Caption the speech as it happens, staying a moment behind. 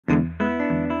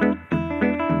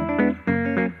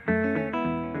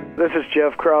This is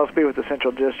Jeff Crosby with the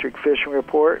Central District Fishing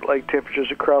Report. Lake temperatures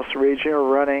across the region are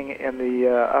running in the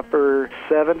upper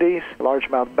 70s.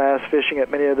 Largemouth bass fishing at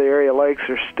many of the area lakes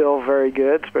are still very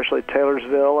good, especially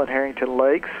Taylorsville and Harrington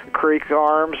Lakes. Creek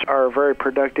arms are very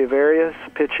productive areas.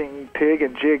 Pitching pig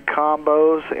and jig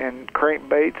combos and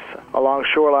crankbaits along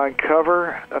shoreline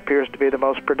cover appears to be the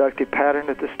most productive pattern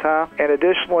at this time. And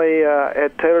additionally,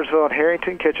 at Taylorsville and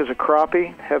Harrington, catches of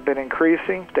crappie have been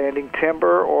increasing. Standing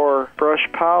timber or brush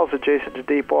piles adjacent to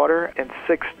deep water and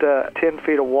 6 to 10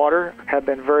 feet of water have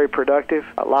been very productive.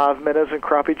 Live minnows and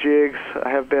crappie jigs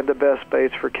have been the best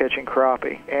baits for catching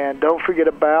crappie. And don't forget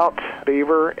about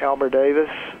beaver, Elmer Davis,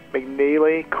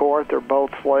 McNeely, Corinth, or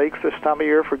Bolts Lakes this time of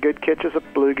year for good catches of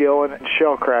bluegill and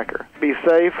shellcracker. Be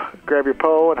safe, grab your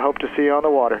pole, and hope to see you on the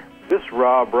water. This is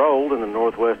Rob Rold in the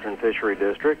Northwestern Fishery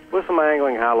District with some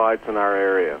angling highlights in our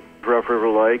area. Rough River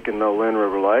Lake and Nolin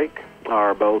River Lake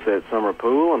are both at summer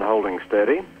pool and holding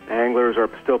steady. Anglers are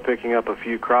still picking up a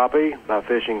few crappie by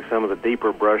fishing some of the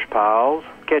deeper brush piles,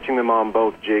 catching them on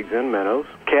both jigs and minnows.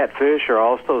 Catfish are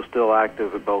also still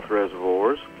active at both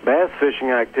reservoirs. Bass fishing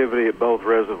activity at both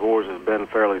reservoirs has been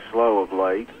fairly slow of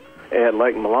late. At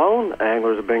Lake Malone,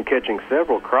 anglers have been catching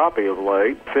several crappie of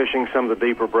late, fishing some of the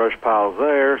deeper brush piles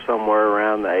there, somewhere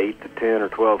around the 8 to 10 or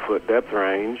 12 foot depth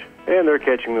range, and they're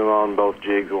catching them on both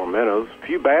jigs or minnows. A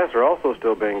few bass are also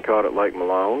still being caught at Lake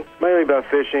Malone, mainly by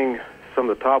fishing some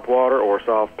of the topwater or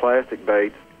soft plastic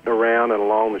baits around and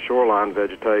along the shoreline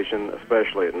vegetation,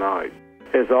 especially at night.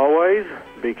 As always,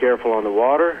 be careful on the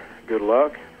water. Good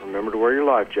luck. Remember to wear your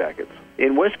life jackets.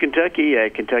 In West Kentucky,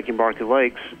 at Kentucky and Barkley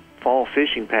Lakes, fall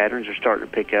fishing patterns are starting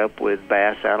to pick up with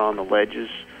bass out on the ledges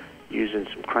using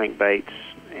some crankbaits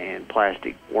and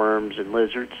plastic worms and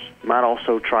lizards. You might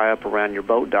also try up around your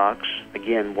boat docks,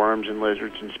 again, worms and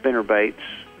lizards and spinner baits.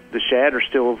 The shad are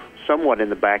still somewhat in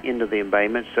the back end of the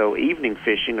embayment, so evening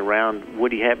fishing around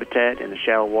woody habitat in the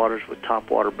shallow waters with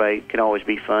topwater bait can always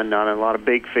be fun. Not a lot of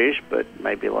big fish, but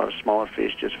maybe a lot of smaller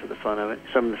fish just for the fun of it.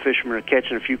 Some of the fishermen are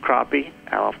catching a few crappie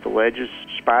out off the ledges,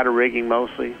 spider rigging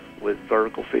mostly with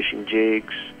vertical fishing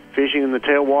jigs. Fishing in the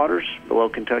tailwaters below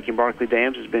Kentucky and Barkley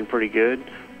dams has been pretty good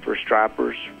for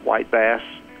stripers, white bass,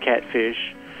 catfish,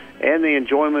 and the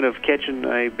enjoyment of catching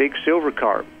a big silver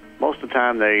carp. Most of the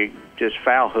time they just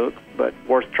foul hook, but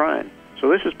worth trying. So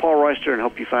this is Paul Royster, and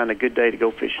hope you find a good day to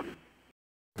go fishing.